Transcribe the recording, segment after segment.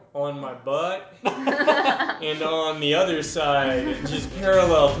on my butt and on the other side, just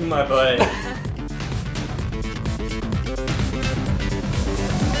parallel to my butt.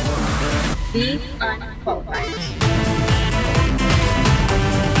 The Unqualified.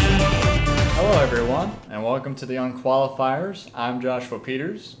 Hello everyone, and welcome to the Unqualifiers. I'm Joshua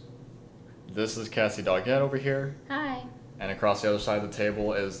Peters. This is Cassie Doggett over here. Hi. And across the other side of the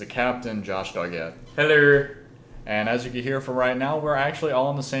table is the captain, Josh Doggett. Hello. And as you can hear from right now, we're actually all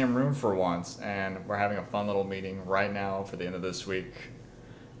in the same room for once, and we're having a fun little meeting right now for the end of this week.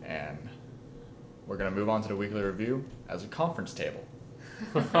 And we're going to move on to the weekly review as a conference table.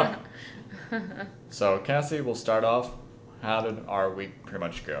 So, Cassie, we'll start off. How did our week pretty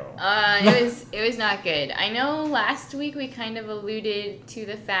much go? It was not good. I know last week we kind of alluded to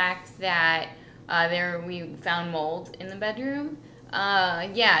the fact that we found mold in the bedroom.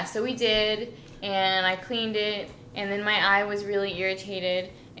 So we did, and I cleaned it, and then my eye was really irritated,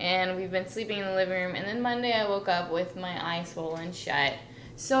 and we've been sleeping in the living room, and then Monday I woke up with my eye swollen shut.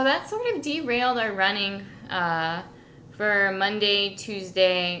 So that sort of derailed our running for Monday,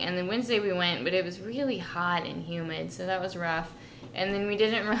 Tuesday, and then Wednesday we went, but it was really hot and humid, so that was rough. And then we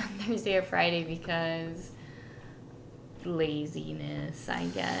didn't run Thursday or Friday because laziness, I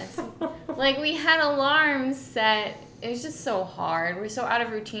guess. Like, we had alarms set. It was just so hard. We're so out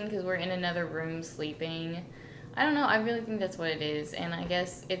of routine because we're in another room sleeping. I don't know. I really think that's what it is, and I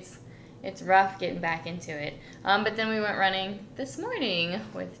guess it's rough getting back into it. But then we went running this morning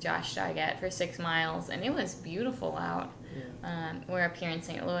with Josh Doggett for 6 miles, and it was beautiful out. Yeah. We're up here in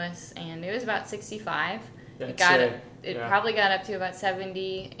St. Louis, and it was about 65. It probably got up to about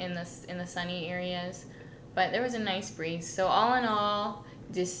 70 in the sunny areas, but there was a nice breeze. So all in all,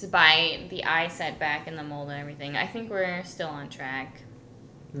 despite the eye setback and the mold and everything, I think we're still on track.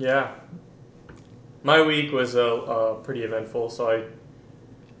 Yeah. My week was pretty eventful, so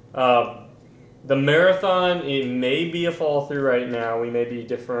the marathon, it may be a fall through right now. We may be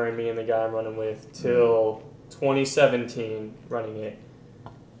deferring, me and the guy I'm running with, till 2017 running it.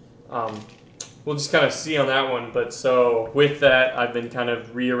 We'll just kind of see on that one. But so with that, I've been kind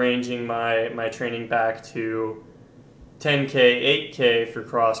of rearranging my training back to 10K, 8K for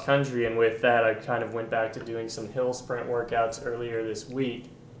cross country. And with that, I kind of went back to doing some hill sprint workouts earlier this week.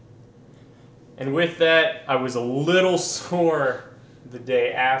 And with that, I was a little sore the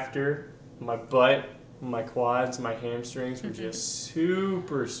day after. My butt, my quads, my hamstrings were just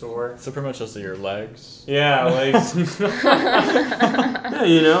super sore. So pretty much just your legs? Yeah, legs. Yeah,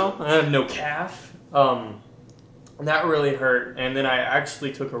 I have no calf. That really hurt. And then I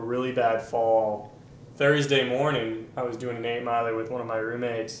actually took a really bad fall Thursday morning. I was doing an 8-miler with one of my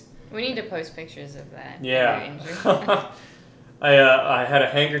roommates. We need to post pictures of that. Yeah. I had a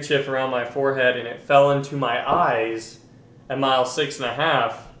handkerchief around my forehead, and it fell into my eyes at mile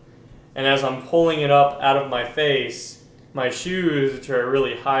 6.5. And as I'm pulling it up out of my face, my shoes, which are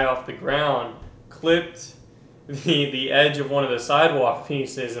really high off the ground, clipped the edge of one of the sidewalk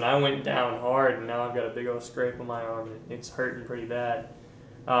pieces, and I went down hard, and now I've got a big old scrape on my arm, and it's hurting pretty bad.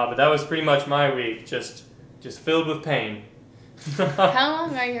 But that was pretty much my week, just filled with pain. How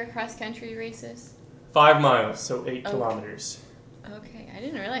long are your cross-country races? 5 miles, so 8 kilometers. Okay, I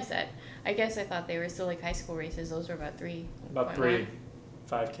didn't realize that. I guess I thought they were still like high school races. Those were about 3. About 3.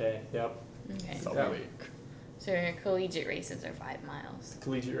 5K, yep. Okay. A week. So your collegiate races are 5 miles.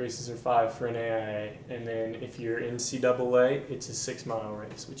 Collegiate races are 5 for an AIA, and then if you're NCAA, it's a 6-mile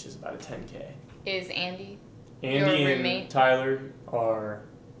race, which is about a 10K. Is Andy your roommate? And Tyler are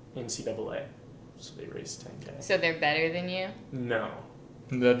NCAA, so they race 10K. So they're better than you? No.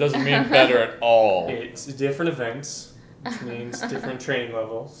 That doesn't mean better at all. It's different events, which means different training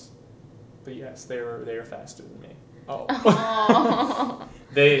levels. But yes, they are faster than me. Oh.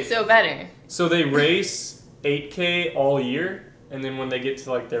 So better. So they race 8K all year, and then when they get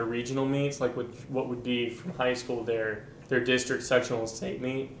to like their regional meets, like what would be from high school their district, sectional, and state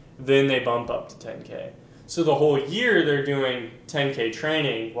meet, then they bump up to 10K. So the whole year they're doing 10K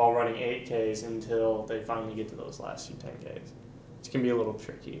training while running 8Ks until they finally get to those last few 10Ks. Which can be a little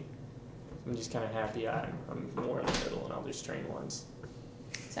tricky. I'm just kind of happy I'm more in the middle, and I'll just train once.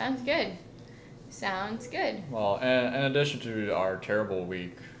 Sounds good. Well, in addition to our terrible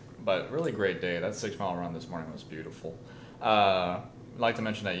week, but really great day, that 6-mile run this morning was beautiful. I'd like to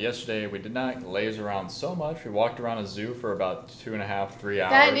mention that yesterday we did not laze around so much. We walked around a zoo for about 2.5, 3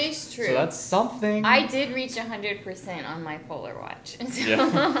 hours. That is true. So that's something. I did reach 100% on my Polar Watch.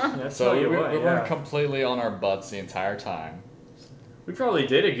 Yeah. So we weren't completely on our butts the entire time. We probably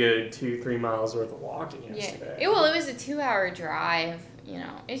did a good 2-3 miles worth of walking yesterday. Yeah. It was a 2-hour drive.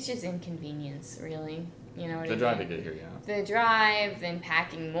 It's just inconvenience, really. You know what I The mean? drive to get here, yeah. The drive, then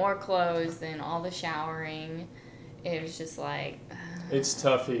packing more clothes, then all the showering. It was just like... It's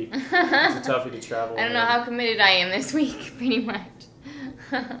toughy. It's a toughie to travel. I don't know how committed I am this week, pretty much.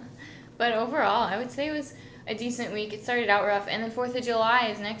 But overall, I would say it was a decent week. It started out rough, and then 4th of July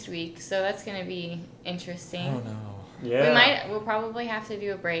is next week, so that's going to be interesting. Oh, no. Yeah. We'll probably have to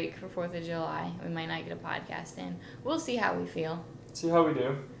do a break for 4th of July. We might not get a podcast in. We'll see how we feel. See how we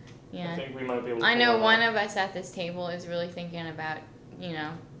do. Yeah. I think we might be able to. I know one of us at this table is really thinking about,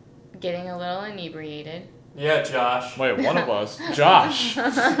 getting a little inebriated. Yeah, Josh. Wait, one of us? Josh. So,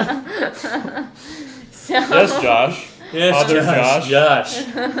 Yes, Josh. Yes, Other Josh.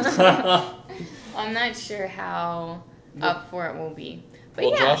 I'm not sure how up for it will be. But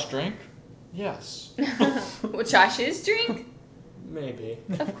Will yeah. Josh drink? Yes. Will Josh's drink? Maybe.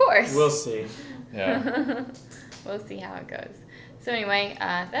 Of course. We'll see. Yeah. We'll see how it goes. So anyway,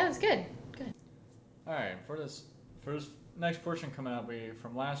 that was good. Good. All right, for this next portion coming up,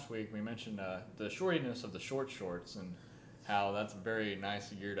 from last week we mentioned the shortiness of the short shorts and how that's a very nice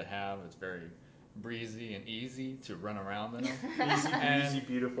gear to have. It's very breezy and easy to run around in it. Easy,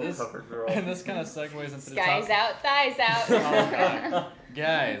 beautiful cover girl. And this kind of segues into Skies the out, thighs out. Oh God,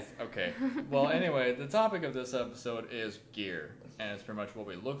 guys. Okay. Well, anyway, the topic of this episode is gear, and it's pretty much what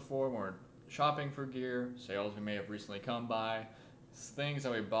we look for when we're shopping for gear, sales we may have recently come by, things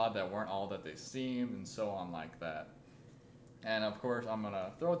that we bought that weren't all that they seemed, and so on like that. And of course, I'm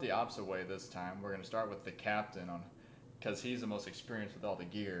gonna throw it the opposite way this time. We're gonna start with the captain because he's the most experienced with all the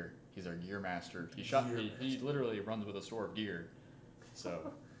gear. He's our gear master. He literally runs with a store of gear.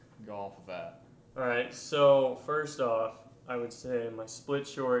 So go off of that. All right. So first off, I would say my split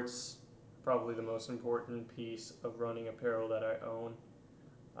shorts probably the most important piece of running apparel that I own.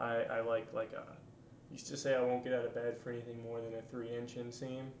 I like used to say I won't get out of bed for anything more than a 3-inch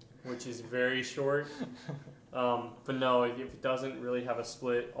inseam, which is very short. But no, if it doesn't really have a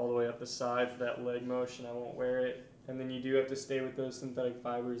split all the way up the side for that leg motion, I won't wear it. And then you do have to stay with those synthetic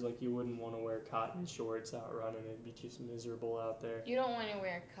fibers. Like you wouldn't want to wear cotton shorts out running. It'd be just miserable out there. You don't want to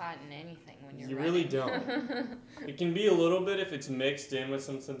wear cotton anything when you're You running. really don't. It can be a little bit if it's mixed in with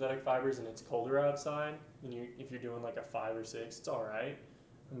some synthetic fibers and it's colder outside. And if you're doing like a 5 or 6, it's all right.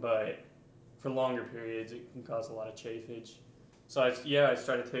 But for longer periods, it can cause a lot of chafage. So I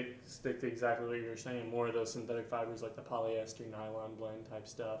try to stick to exactly what you were saying, more of those synthetic fibers like the polyester, nylon blend type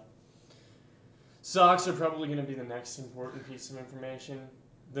stuff. Socks are probably going to be the next important piece of information.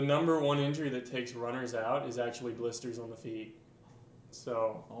 The number one injury that takes runners out is actually blisters on the feet.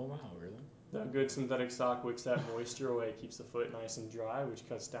 So, oh wow, really? The good synthetic sock wicks that moisture away, keeps the foot nice and dry, which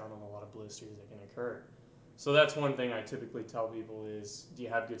cuts down on a lot of blisters that can occur. So that's one thing I typically tell people is, do you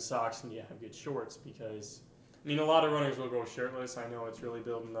have good socks and do you have good shorts? Because, a lot of runners will go shirtless. I know it's really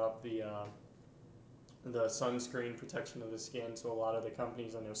building up the sunscreen protection of the skin. So a lot of the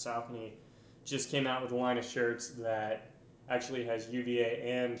companies, I know Saucony just came out with a line of shirts that actually has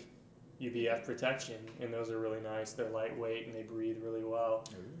UVA and UVF protection, and those are really nice. They're lightweight and they breathe really well.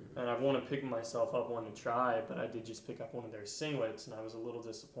 Ooh. And I want to pick myself up one to try, but I did just pick up one of their singlets, and I was a little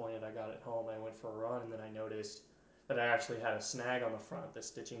disappointed. I got it home, I went for a run, and then I noticed that I actually had a snag on the front. The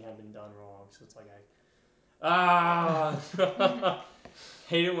stitching had been done wrong, so it's like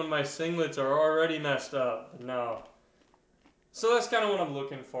hate it when my singlets are already messed up. No. So that's kind of what I'm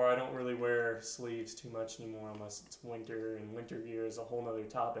looking for. I don't really wear sleeves too much anymore unless it's winter, and winter gear is a whole other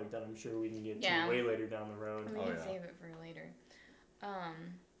topic that I'm sure we can get to way later down the road. We can save it for later.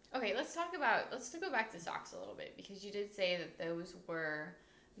 Okay, let's go back to socks a little bit, because you did say that those were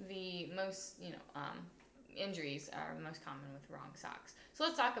the most, injuries are the most common with wrong socks. So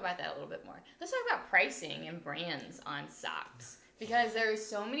let's talk about that a little bit more. Let's talk about pricing and brands on socks, because there are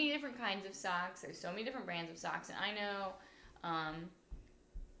so many different kinds of socks. There's so many different brands of socks, and I know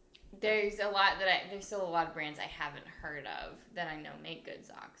there's still a lot of brands I haven't heard of that I know make good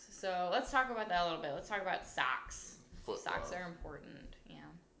socks. So let's talk about that a little bit. Let's talk about socks. Socks are important, yeah.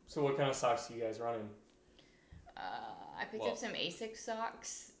 So what kind of socks do you guys run in? I picked up some Asics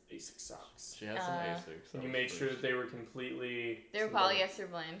socks. Asics socks. She had some Asics. And you made sure that they were completely... They were polyester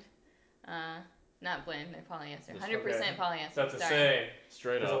blend. Not blend, they're polyester. 100% polyester. That's to say,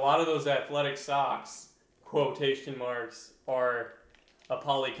 straight up. Because a lot of those athletic socks, quotation marks, are a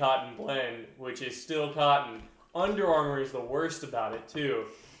poly cotton blend, which is still cotton. Under Armour is the worst about it too.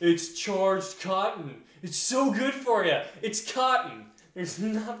 It's charged cotton. It's so good for you. It's cotton. There's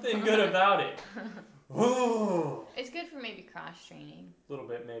nothing good about it. Ooh. It's good for maybe cross training. A little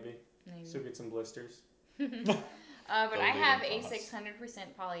bit maybe. Still get some blisters. But I have Asics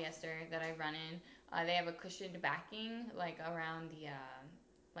 100% polyester that I run in. They have a cushioned backing, like around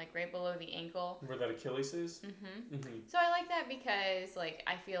like right below the ankle. Where that Achilles is? Mm-hmm. Mm-hmm. So I like that because like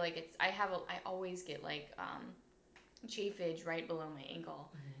I feel like I always get like chafage right below my ankle.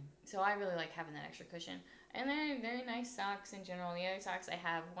 Mm-hmm. So I really like having that extra cushion. And they're nice socks in general. The other socks, I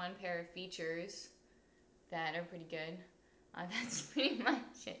have one pair of Features that are pretty good. That's pretty much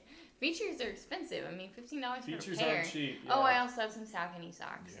it. Features are expensive. I mean, $15 for a Features pair. aren't cheap. Yeah. Oh, I also have some Saucony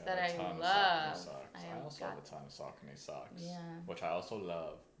socks You that have a I ton of love. Saucony socks. I also have a ton of Saucony socks. Yeah. Which I also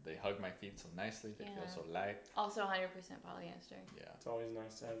love. They hug my feet so nicely. They feel so light. Also 100% polyester. Yeah. It's always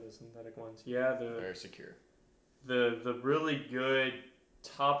nice to have those synthetic ones. Yeah, Very secure. The really good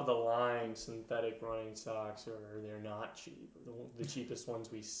top of the line synthetic running socks they're not cheap. The cheapest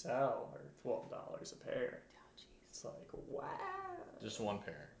ones we sell are $12 a pair. Oh, It's like, wow. Just one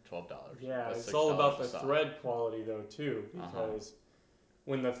pair, $12. Yeah, That's it's all about $6 the a sock. thread quality though too, because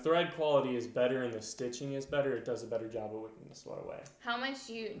when the thread quality is better and the stitching is better, it does a better job of wicking the sweat away. How much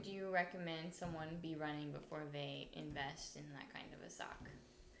do you recommend someone be running before they invest in that kind of a sock?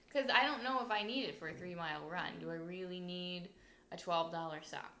 Because I don't know if I need it for a 3-mile run. Do I really need a $12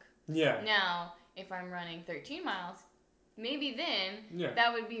 sock? Yeah. Now, if I'm running 13 miles, maybe then Yeah.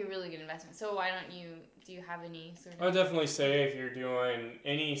 that would be a really good investment. So why don't do you have any sort of... I would definitely say if you're doing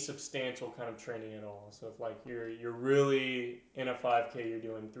any substantial kind of training at all. So if like you're really in a 5K, you're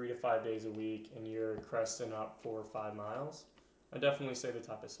doing 3 to 5 days a week and you're cresting up 4 or 5 miles, I definitely say the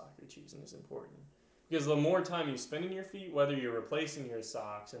type of sock you're choosing is important. Because the more time you spend in your feet, whether you're replacing your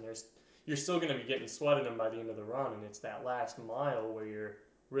socks and you're still going to be getting sweat in them by the end of the run, and it's that last mile where you're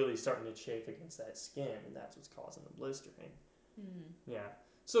really starting to chafe against that skin, and that's what's causing the blistering. Mm-hmm. Yeah.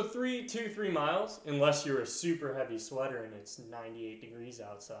 So 3 miles, unless you're a super heavy sweater and it's 98 degrees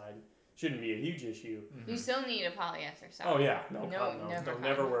outside, shouldn't be a huge issue. Mm-hmm. You still need a polyester sock. Oh yeah, No, cotton. never Don't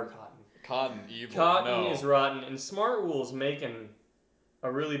never wear cotton. Cotton, evil. Cotton no. is rotten, and Smart Wool's making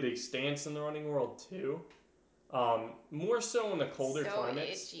a really big stance in the running world too. More so in the colder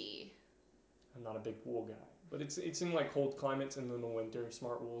climates. So itchy. I'm not a big wool guy, but it's in like cold climates and in the winter,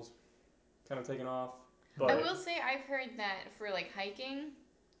 Smart Wool's kind of taking off. But I will say I've heard that for like hiking,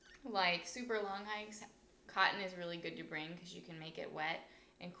 like super long hikes, cotton is really good to bring because you can make it wet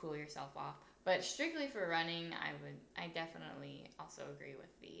and cool yourself off. But strictly for running, I definitely also agree with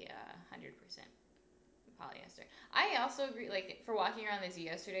the 100% polyester. I also agree, like for walking around the zoo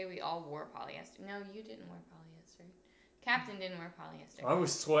yesterday, we all wore polyester. No, you didn't wear polyester. Captain didn't wear polyester. I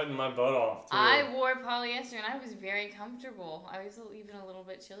was sweating my butt off too. I wore polyester and I was very comfortable. I was even a little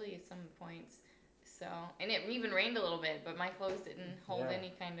bit chilly at some points. So, and it even rained a little bit, but my clothes didn't hold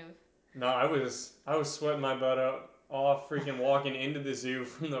any kind of... No, I was sweating my butt off freaking walking into the zoo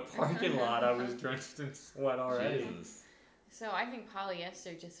from the parking lot. I was drenched in sweat already. Jesus. So I think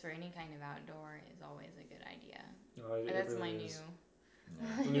polyester just for any kind of outdoor is always a good idea. Oh, That's really my is.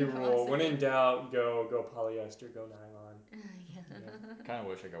 Yeah. New rule. When in doubt, go polyester, go nylon. I kind of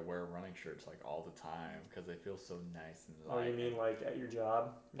wish I could wear running shirts like all the time because they feel so nice and light. Oh, you mean like at your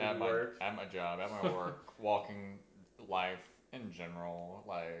job? At my work? at my job, at my work, walking life in general.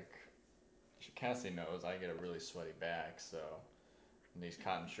 Like Cassie knows, I get a really sweaty back, so these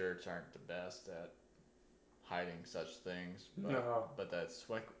cotton shirts aren't the best at hiding such things. But, No. but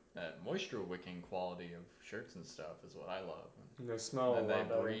that moisture wicking quality of shirts and stuff is what I love. And they smell a And lot they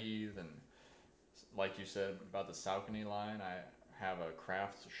better. breathe, and like you said about the Saucony line, I have a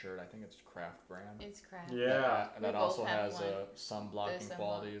Craft shirt. I think it's Craft brand. It's crap. Yeah. That We also both have has one. sun blocking The sunblock.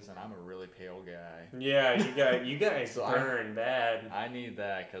 qualities, and I'm a really pale guy. Yeah, you guys So burn bad. I need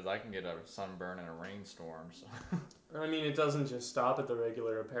that because I can get a sunburn in a rainstorm. So. I mean, it doesn't just stop at the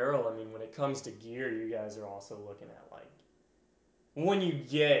regular apparel. I mean, when it comes to gear, you guys are also looking at like when you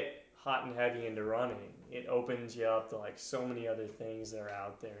get hot and heavy into running, it opens you up to like so many other things that are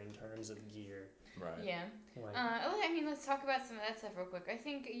out there in terms of gear. Right. Yeah. Like, Let's talk about some of that stuff real quick. I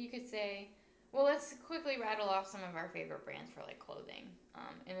think you could say, well, let's quickly rattle off some of our favorite brands for like clothing,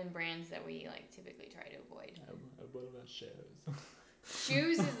 and then brands that we like typically try to avoid. What about shoes?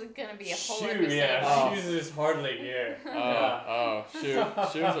 Shoes is gonna be a whole shoe, episode. yeah, Oh. shoes is hardly gear.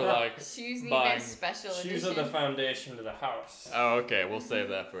 Shoes are like Shoes need buying- their special Shoes edition. are the foundation to the house. Oh, okay. We'll save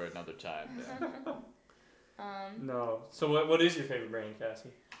that for another time then. No. So what is your favorite brand, Cassie?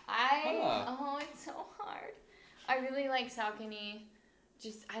 It's so hard. I really like Saucony.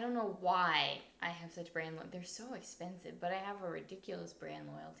 Just, I don't know why I have such brand loyalty. They're so expensive, but I have a ridiculous brand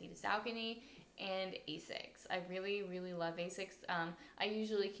loyalty to Saucony and Asics. I really, really love Asics. I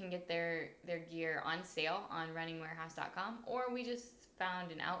usually can get their gear on sale on runningwarehouse.com, or we just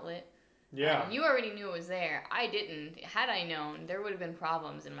found an outlet. Yeah. You already knew it was there. I didn't. Had I known, there would have been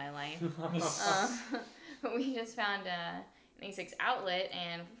problems in my life. But we just found an ASICS outlet,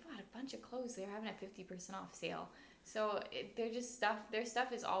 and we bought a bunch of clothes. They're having a 50% off sale. So they're just their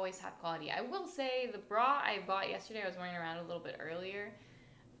stuff is always top quality. I will say the bra I bought yesterday, I was wearing around a little bit earlier.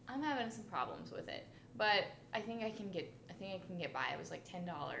 I'm having some problems with it, but I think I can get by. It was like $10.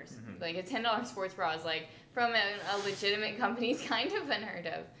 Like a $10 sports bra is like from a legitimate company is kind of unheard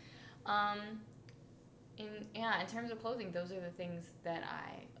of. In terms of clothing, those are the things that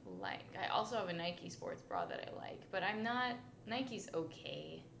I like. I also have a Nike sports bra that I like, but Nike's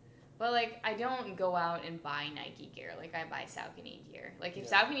okay. But, like, I don't go out and buy Nike gear. Like, I buy Saucony gear. Like, if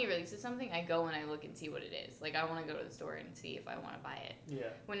Saucony releases something, I go and I look and see what it is. Like, I want to go to the store and see if I want to buy it. Yeah.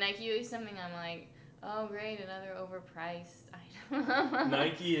 When Nike releases something, I'm like, oh, great, another overpriced item.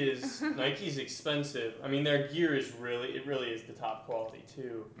 Nike's expensive. I mean, their gear is really is the top quality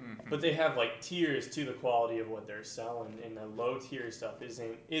too. Mm-hmm. But they have like tiers to the quality of what they're selling, and the low tier stuff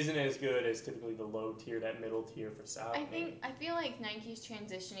isn't as good as typically the low tier, that middle tier for Saucony. I feel like Nike's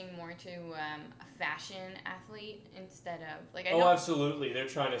transitioning more to a fashion athlete instead of like. Absolutely, they're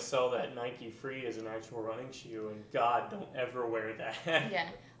trying to sell that Nike Free as an actual running shoe, and God, don't ever wear that. Yeah.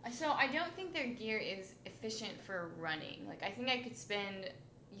 So I don't think their gear is efficient for running. Like, I think I could spend,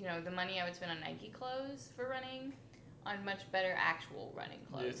 the money I would spend on Nike clothes for running on much better actual running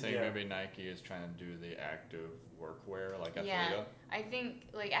clothes. Do you think maybe Nike is trying to do the active workwear like Athleta? Yeah, I think,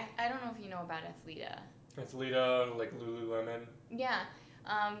 like, I don't know if you know about Athleta. Athleta, like Lululemon. Yeah.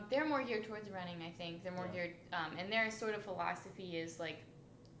 They're more geared towards running, I think. They're more geared, and their sort of philosophy is, like,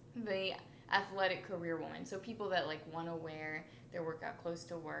 the athletic career woman. So people that, like, want to wear their workout clothes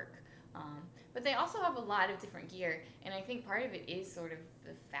to work. But they also have a lot of different gear, and I think part of it is sort of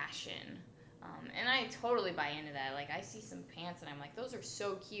the fashion. And I totally buy into that. Like, I see some pants, and I'm like, those are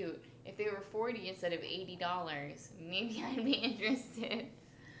so cute. If they were $40 instead of $80, maybe I'd be interested.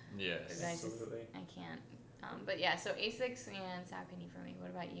 Yes. Absolutely. I can't. But yeah, so ASICS and Saucony for me.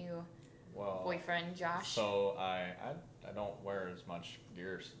 What about you, boyfriend Josh? So I don't wear as much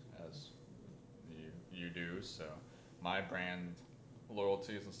gear as you do, so my brand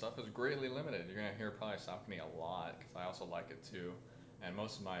loyalties and stuff is greatly limited. You're gonna hear probably Saucony a lot because I also like it too. And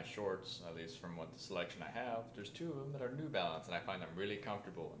most of my shorts, at least from what the selection I have, there's two of them that are New Balance, and I find them really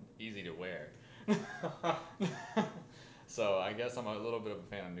comfortable and easy to wear. So I guess I'm a little bit of a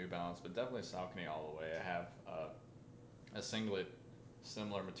fan of New Balance, but definitely Saucony all the way. I have a singlet,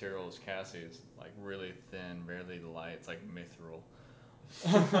 similar material as Cassie's, like really thin, really light. It's like mithril.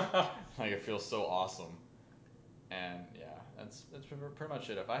 Like, it feels so awesome. And yeah, that's pretty much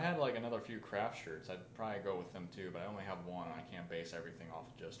it. If I had like another few craft shirts, I'd probably go with them too. But I only have one, and I can't base everything off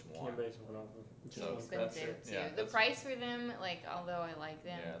of just one. Can't base one off of So expensive too. Yeah, the price for them, like, although I like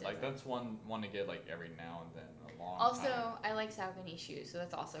them, yeah, like that's one to get like every now and then, a long also, time. I like Saucony shoes, so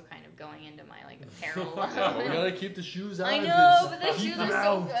that's also kind of going into my like apparel. Yeah, but we gotta keep the shoes out. I of know, this. but the shoes are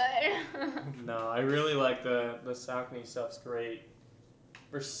so good. No, I really like the Saucony stuff's great.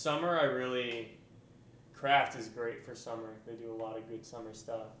 For summer, Craft is great for summer. They do a lot of good summer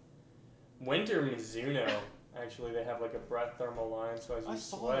stuff. Winter, Mizuno. Actually, they have like a breath thermal line, so as you I sweat.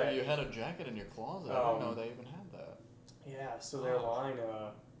 saw that you had a jacket in your closet. I didn't know they even had that. Yeah, so their line,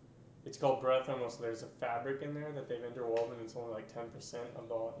 it's called breath thermal, so there's a fabric in there that they've interwoven. It's only like 10% of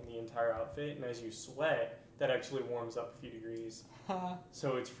the entire outfit, and as you sweat, that actually warms up a few degrees.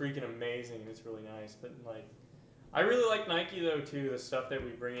 So it's freaking amazing, and it's really nice. But like, I really like Nike though too. The stuff that we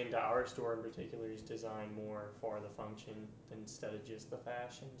bring into our store in particular is designed more for the function instead of just the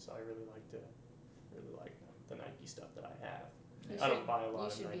fashion. So I really like the Nike stuff that I have. I don't buy a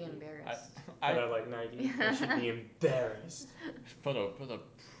lot of Nike. You should be embarrassed. But I like Nike. I should be embarrassed. Put a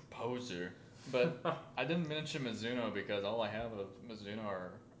poser. But I didn't mention Mizuno because all I have of Mizuno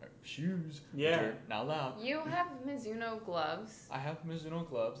are shoes. Yeah. Which are not allowed. You have Mizuno gloves. I have Mizuno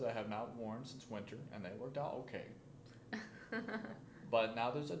gloves that I have not worn since winter, and they worked out okay. But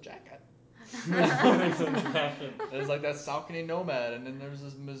now there's a jacket. There's like that Saucony Nomad, and then there's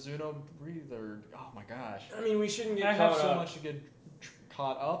this Mizuno Breather. Oh my gosh. I mean, we shouldn't get I caught have so up. much to get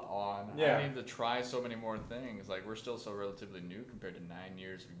caught up on. Yeah. I need to try so many more things. Like, we're still so relatively new compared to 9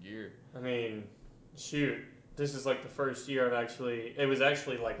 years of gear. I mean, shoot. This is like the first year it was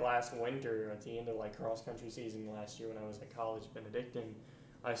actually like last winter at the end of like cross country season last year when I was at college Benedictine,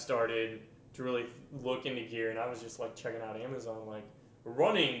 I started to really look into gear, and I was just like checking out Amazon, like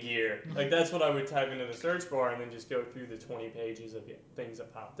running gear. Like, that's what I would type into the search bar and then just go through the 20 pages of things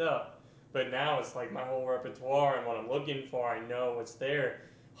that popped up. But now it's like my whole repertoire and what I'm looking for, I know what's there.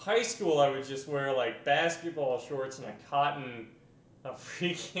 High school, I would just wear like basketball shorts and a cotton a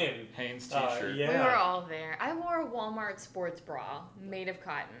freaking Hanes t-shirt. yeah. We were all there. I wore a Walmart sports bra made of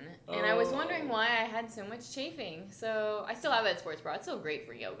cotton, and I was wondering why I had so much chafing. So I still have that sports bra. It's so great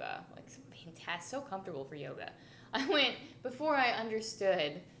for yoga. Like, fantastic, so comfortable for yoga. I went, before I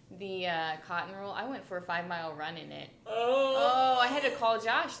understood the cotton rule, I went for a 5-mile run in it. Oh, I had to call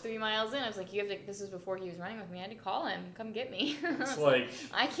Josh 3 miles in. I was like, "You have to." This was before he was running with me. I had to call him, "Come get me." It's like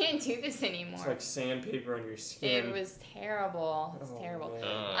I can't do this anymore. it's like sandpaper on your skin. It was terrible. It was terrible. Man.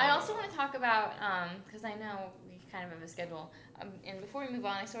 I also want to talk about, because I know we kind of have a schedule, and before we move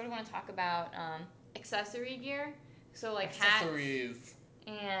on, I sort of want to talk about accessory gear. So like Accessories.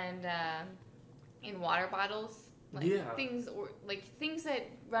 hats and water bottles. Like things that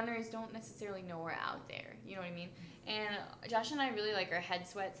runners don't necessarily know are out there. You know what I mean? And Josh and I really like our head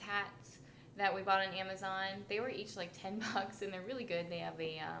sweats hats that we bought on Amazon. They were each like $10, and they're really good. They have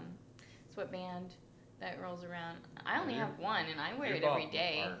a sweatband that rolls around. I only have one, and I wear it every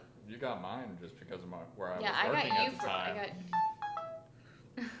day. You got mine just because of where I was I working got you at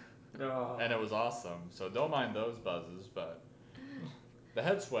the time. And it was awesome. So don't mind those buzzes, but the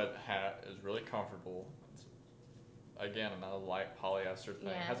head sweat hat is really comfortable. It's, again, another light polyester thing.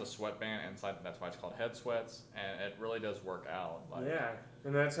 Yeah. It has a sweatband inside. That's why it's called head sweats, and it really does work out. Like, yeah,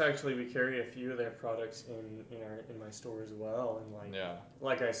 and that's actually, we carry a few of their products in my store as well. And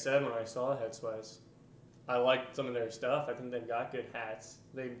like I said, when I saw head sweats, I liked some of their stuff. I think they've got good hats.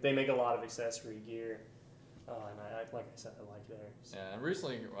 They make a lot of accessory gear, and I like I said, I like theirs. Yeah, and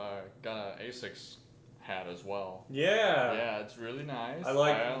recently got an Asics hat as well. Yeah. Yeah, it's really nice. I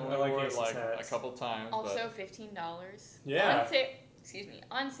only wore it like a couple times. Also but $15. Yeah.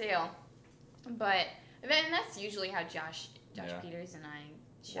 On sale. But then that's usually how Josh Peters and I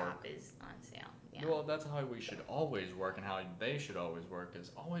shop is on sale. Yeah. Well, that's how we should always work, and how they should always work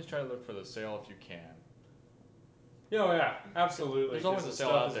is always try to look for the sale if you can. Oh yeah, absolutely. There's always a sale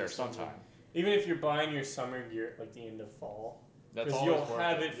out there sometime. Even if you're buying your summer gear at like the end of fall, because you'll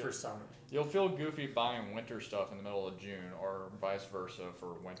have it for summer. You'll feel goofy buying winter stuff in the middle of June, or vice versa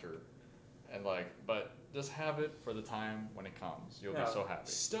for winter, and but just have it for the time when it comes. You'll be so happy.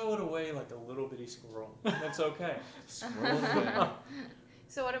 Stow it away like a little bitty squirrel. That's okay. Squirrel thing.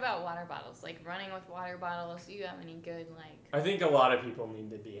 So what about water bottles? Like running with water bottles? Do you have any good I think a lot of people need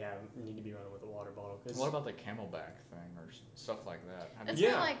to be running with a water bottle. What about the Camelback thing or stuff like that? That's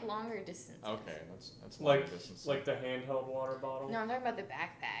for like longer distances. Okay, that's longer distances. Like the handheld water bottle. No, I'm talking about the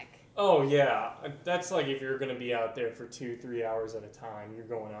backpack. Oh yeah, that's like if you're going to be out there for 2-3 hours at a time, you're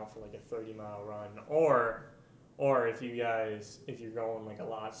going out for like a 30-mile run, or if you're going like a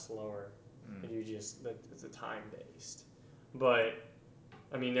lot slower, and it's a time based, but.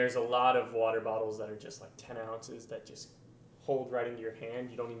 I mean, there's a lot of water bottles that are just like 10 ounces that just hold right into your hand.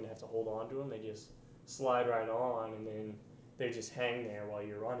 You don't even have to hold on to them. They just slide right on, and then they just hang there while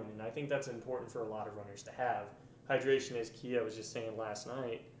you're running. And I think that's important for a lot of runners to have. Hydration is key. I was just saying last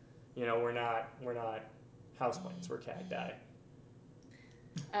night, we're not houseplants. We're cacti.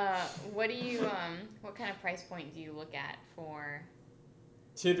 What kind of price point do you look at for?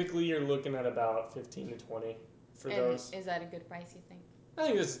 Typically, you're looking at about 15 to 20 for those. Is that a good price, you think? I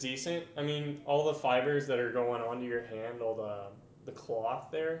think it's decent. I mean, all the fibers that are going onto your hand, all the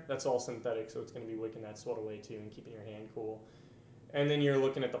cloth there, that's all synthetic, so it's going to be wicking that sweat away too and keeping your hand cool. And then you're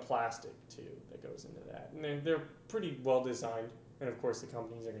looking at the plastic too that goes into that. And they're pretty well designed. And of course, the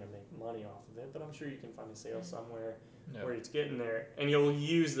companies are going to make money off of it, but I'm sure you can find a sale somewhere where it's getting there. And you'll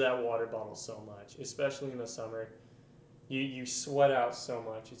use that water bottle so much, especially in the summer. You sweat out so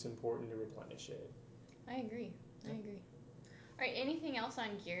much, it's important to replenish it. I agree. All right, anything else on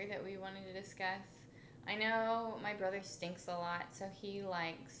gear that we wanted to discuss? I know my brother stinks a lot, so he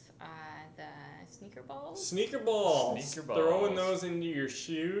likes the sneaker balls. Sneaker balls. Throwing those into your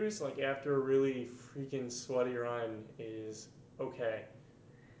shoes, like after a really freaking sweaty run, is okay.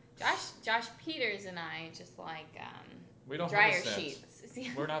 Josh Peters and I just like we don't dryer have a sheets.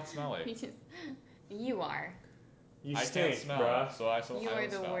 We're not smelly. You are. You I stink, can't smell, bruh. so I You are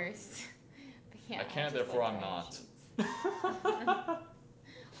the smell. worst. Yeah, I can't, therefore I'm not.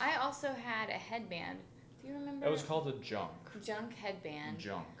 I also had a headband. Do you remember? It was called a junk. Junk headband.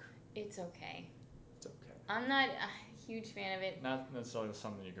 Junk. It's okay. It's okay. I'm not a huge fan of it. Not necessarily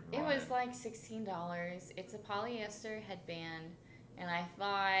something you could run. It was like $16. It's a polyester headband, and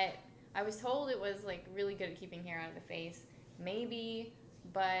I was told it was like really good at keeping hair out of the face. Maybe,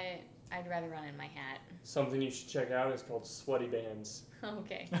 but I'd rather run in my hat. Something you should check out is called sweaty bands.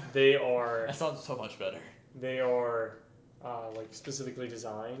 Okay. They are. That sounds so much better. They are like specifically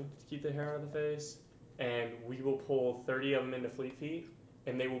designed to keep the hair out of the face, and we will pull 30 of them into Fleet Feet,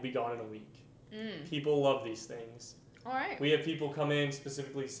 and they will be gone in a week. People love these things. All right. We have people come in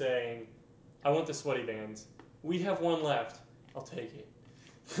specifically saying, I want the sweaty bands. We have one left. I'll take it.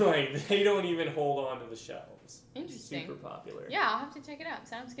 Like, they don't even hold on to the shelves. Interesting. Super popular. Yeah, I'll have to check it out.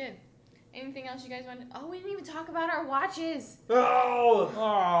 Sounds good. Anything else you guys want to... Oh, we didn't even talk about our watches.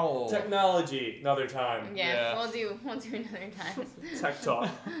 Oh! Technology. Another time. Yeah. We'll do another time. Tech talk.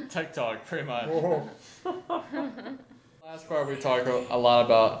 Tech talk, pretty much. Oh. Last part, we talked a lot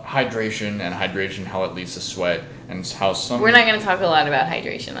about hydration, how it leads to sweat, and how some... We're not going to talk a lot about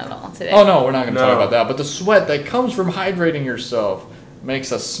hydration at all today. Oh, no, we're not going to talk about that. But the sweat that comes from hydrating yourself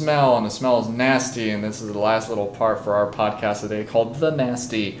makes a smell, and the smell is nasty, and this is the last little part for our podcast today called The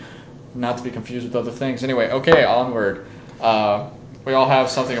Nasty. Not to be confused with other things. Anyway, okay, onward. We all have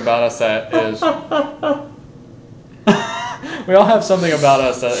something about us that is... we all have something about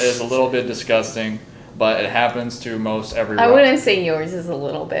us that is a little bit disgusting, but it happens to most everyone. I wouldn't say yours is a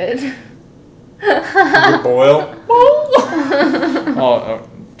little bit. You boil? Oh,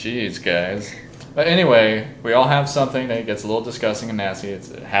 jeez, guys. But anyway, we all have something that gets a little disgusting and nasty. It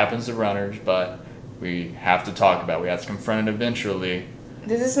happens to runners, but we have to talk about it. We have to confront it eventually.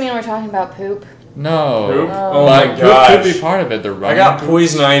 Does this mean we're talking about poop? No. Poop? Oh my Poop gosh. could be part of it. The I running got poop.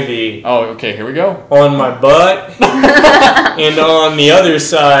 poison ivy Oh, okay, here we go. on my butt and on the other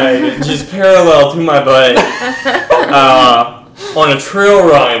side, just parallel to my butt, on a trail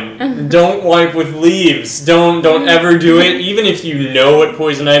run. Don't wipe with leaves. Don't ever do it. Even if you know what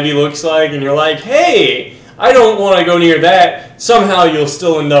poison ivy looks like and you're like, hey, I don't want to go near that, somehow you'll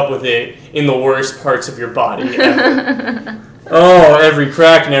still end up with it in the worst parts of your body ever. Oh, every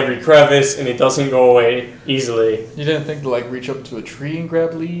crack and every crevice, and it doesn't go away easily. You didn't think to reach up to a tree and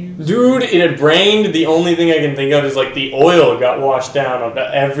grab leaves? Dude, it had rained. The only thing I can think of is the oil got washed down on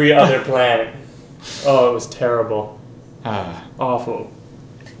every other plant. Oh, it was terrible. Awful.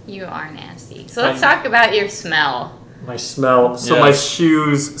 You are nasty. So let's talk about your smell. My smell. So Yes. my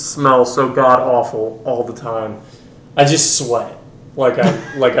shoes smell so god awful all the time. I just sweat.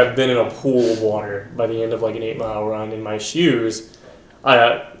 I've been in a pool of water by the end of an 8-mile run in my shoes.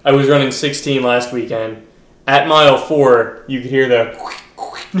 I was running 16 last weekend. At mile 4, you could hear the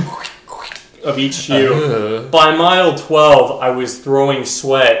of each shoe. By mile 12, I was throwing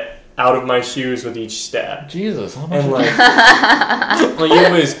sweat out of my shoes with each step. Jesus, how much? And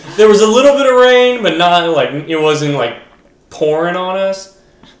there was a little bit of rain, but not it wasn't pouring on us.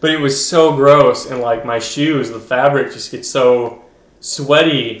 But it was so gross, and my shoes, the fabric just gets so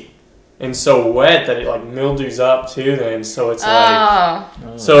sweaty and so wet that it mildews up too. Then so it's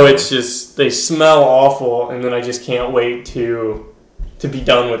so it's just they smell awful, and then I just can't wait to be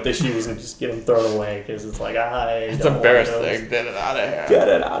done with the shoes and just get them thrown away because it's it's embarrassing. Get it out of here. Get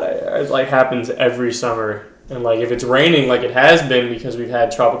it out of here. It happens every summer. And if it's raining like it has been because we've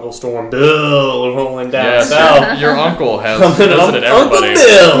had Tropical Storm Bill rolling down south. Your uncle has visited everybody.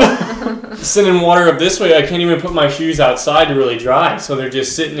 Uncle Bill! Sending water up this way, I can't even put my shoes outside to really dry. So they're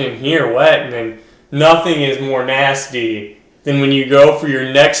just sitting in here wet. And then nothing is more nasty than when you go for your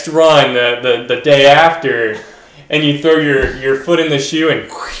next run the day after and you throw your foot in the shoe and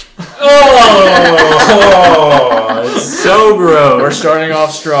oh, it's so gross. We're starting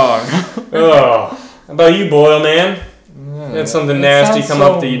off strong. Oh. How about you, Boyle, man? Had something nasty come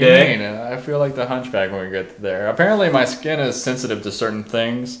up to you today? I feel like the hunchback when we get there. Apparently my skin is sensitive to certain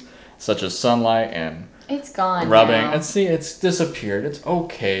things, such as sunlight and it's gone rubbing. now. And see, it's disappeared. It's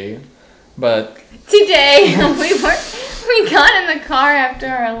okay. But today we got in the car after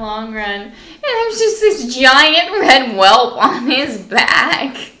our long run, and there's just this giant red whelp on his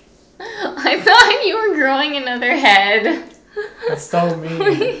back. I thought you were growing another head. That's so mean.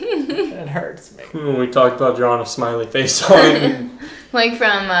 It hurts me. When we talked about drawing a smiley face on it.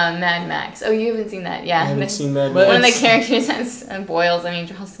 From Mad Max. Oh, you haven't seen that? Yeah. I haven't seen Mad One Max. of the characters has boils and he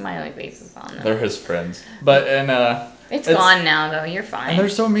draws smiley faces on them. They're his friends. But, It's gone now, though. You're fine. And they're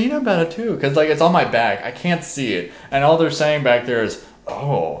so mean about it, too. Because, it's on my back. I can't see it. And all they're saying back there is,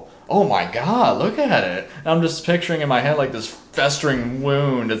 oh my God, look at it. And I'm just picturing in my head, this festering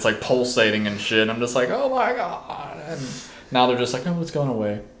wound. It's, pulsating and shit. And I'm just oh, my God. And now they're just oh, it's going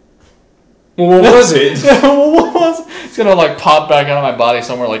away. Well, what was it? What was it? It's going to, pop back out of my body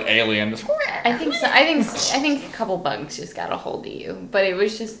somewhere alien. Just... I think so. I think a couple bugs just got a hold of you. But it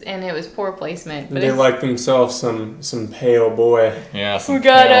was it was poor placement. But they like themselves some pale boy. Yeah, we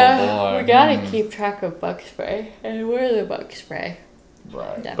gotta keep track of bug spray. And where's the bug spray?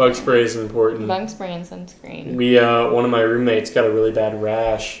 Right. Definitely. Bug spray is important. Bug spray and sunscreen. One of my roommates got a really bad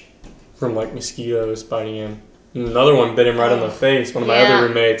rash from mosquitoes biting him. And another one bit him right on the face. One of my other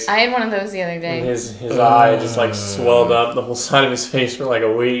roommates. I had one of those the other day. And his eye just swelled up the whole side of his face for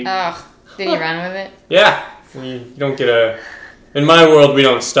a week. Ugh. Did you run with it? Yeah. You don't get a... In my world, we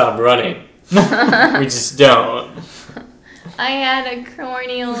don't stop running. We just don't. I had a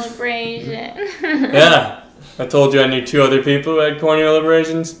corneal abrasion. Yeah. I told you I knew 2 other people who had corneal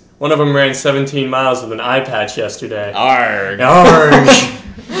abrasions. One of them ran 17 miles with an eye patch yesterday. Arrgh.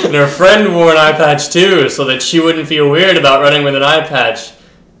 Arrgh. And her friend wore an eye patch too, so that she wouldn't feel weird about running with an eye patch.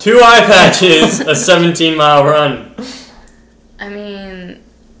 2 eye patches, a 17-mile run. I mean,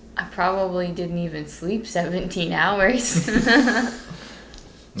 I probably didn't even sleep 17 hours.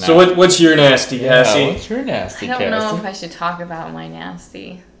 No. So what's your nasty, Cassie? What's your nasty, I don't know Cassie? if I should talk about my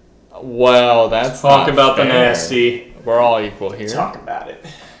nasty. Well, that's Talk not about the fair. nasty. We're all equal here. Talk about it.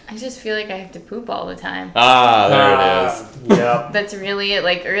 I just feel like I have to poop all the time. Ah, there it is. Yep. That's really it.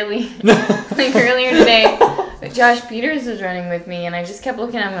 Like earlier today, Josh Peters was running with me, and I just kept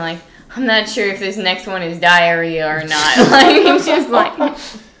looking at him like, I'm not sure if this next one is diarrhea or not. Like, it's just like...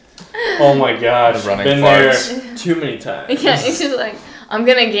 Oh my gosh. The running Been farts. there too many times. Yeah, it's just like, I'm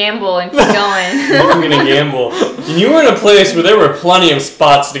gonna gamble and keep going. I'm gonna gamble. And you were in a place where there were plenty of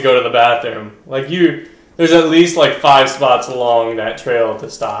spots to go to the bathroom. Like there's at least like 5 spots along that trail to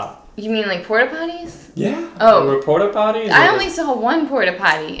stop. You mean like porta potties? Yeah. Oh. There were porta potties? I only saw one porta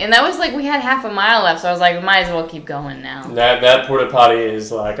potty, and that was like we had half a mile left, so I was like, we might as well keep going now. That porta potty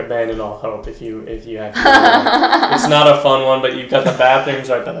is like abandon all hope if you have to. It's not a fun one, but you've got the bathrooms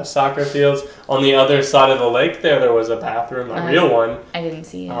right by the soccer fields. On the other side of the lake there was a bathroom, a real one. I didn't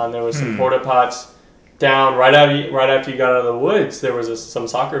see it. And there was some porta pots down right after you got out of the woods. There was some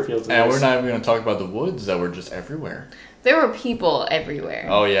soccer fields. And we're not even going to talk about the woods that were just everywhere. There were people everywhere.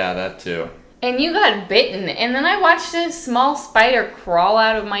 Oh, yeah, that too. And you got bitten, and then I watched a small spider crawl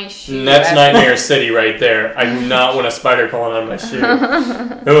out of my shoe. And that's Nightmare City right there. I do not want a spider crawling out of my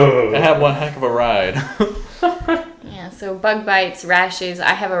shoe. Ooh. I had one heck of a ride. Yeah, so bug bites, rashes.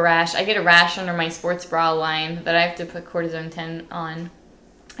 I have a rash. I get a rash under my sports bra line that I have to put cortisone 10 on.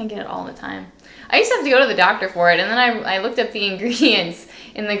 I get it all the time. I used to have to go to the doctor for it, and then I looked up the ingredients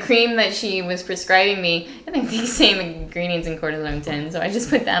in the cream that she was prescribing me. I think the same ingredients in cortisone 10, so I just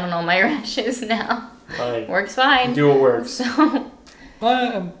put that on all my rashes now. Fine. Works fine. Do what works. So,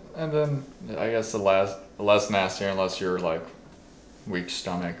 And then I guess the less nastier unless you're like weak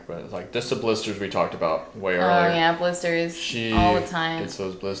stomach, but it's like just the blisters we talked about way earlier. oh yeah, blisters She all the time. gets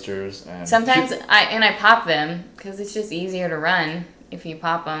those blisters, and Sometimes I pop them because it's just easier to run if you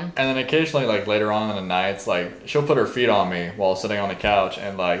pop them. And then occasionally, like later on in the nights, like she'll put her feet on me while sitting on the couch,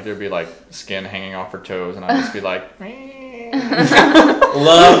 and like there'd be like skin hanging off her toes, and I'd just be like,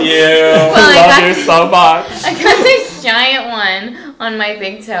 Love you. love you so much. I got this giant one on my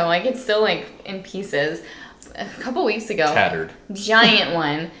big toe. Like it's still like in pieces. A couple weeks ago, Tattered. giant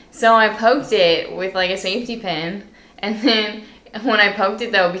one. So I poked it with like a safety pin, and then when I poked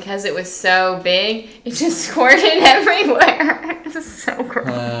it though, because it was so big, it just squirted everywhere. It's so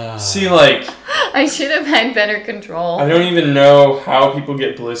gross. See, like, I should have had better control. I don't even know how people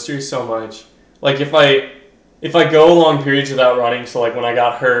get blisters so much. Like, if I go long periods without running, so like when I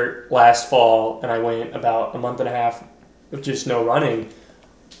got hurt last fall and I went about a month and a half with just no running,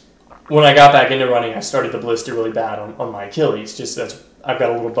 when I got back into running, I started to blister really bad on my Achilles. Just I've got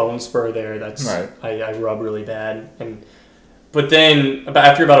a little bone spur there that's Right. I rub really bad. But then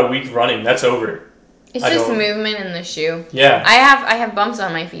after about a week running, that's over. It's just movement in the shoe. Yeah. I have bumps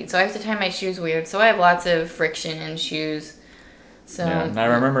on my feet, so I have to tie my shoes weird. So I have lots of friction in shoes. So Yeah, and I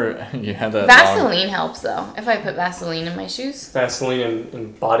remember you had that Vaseline helps though. If I put Vaseline in my shoes. Vaseline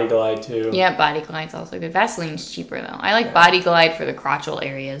and Body Glide too. Yeah, Body Glide's also good. Vaseline's cheaper though. I like Body Glide for the crotchal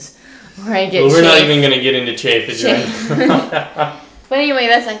areas where I get. Well, we're not chafed. even going to get into chafage right. But anyway,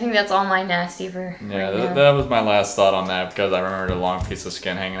 I think that's all my nasty for. Yeah, right now. that was my last thought on that because I remembered a long piece of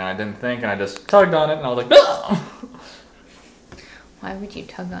skin hanging out. I didn't think, and I just tugged on it, and I was like, no! Why would you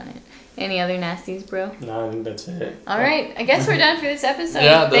tug on it? Any other nasties, bro? No, I think that's it. All right, I guess we're done for this episode.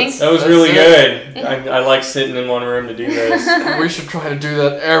 Yeah, Thanks. That was That's really it. good. I like sitting in one room to do this. We should try to do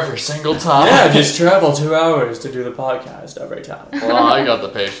that every single time. Yeah, just travel 2 hours to do the podcast every time. Well, I got the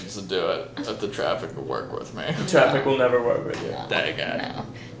patience to do it, but the traffic will work with me. Traffic will never work with you. Dang it. No.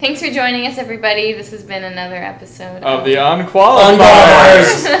 Thanks for joining us, everybody. This has been another episode Of the Unqualified.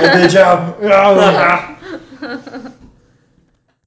 Unqualifiers! Good job.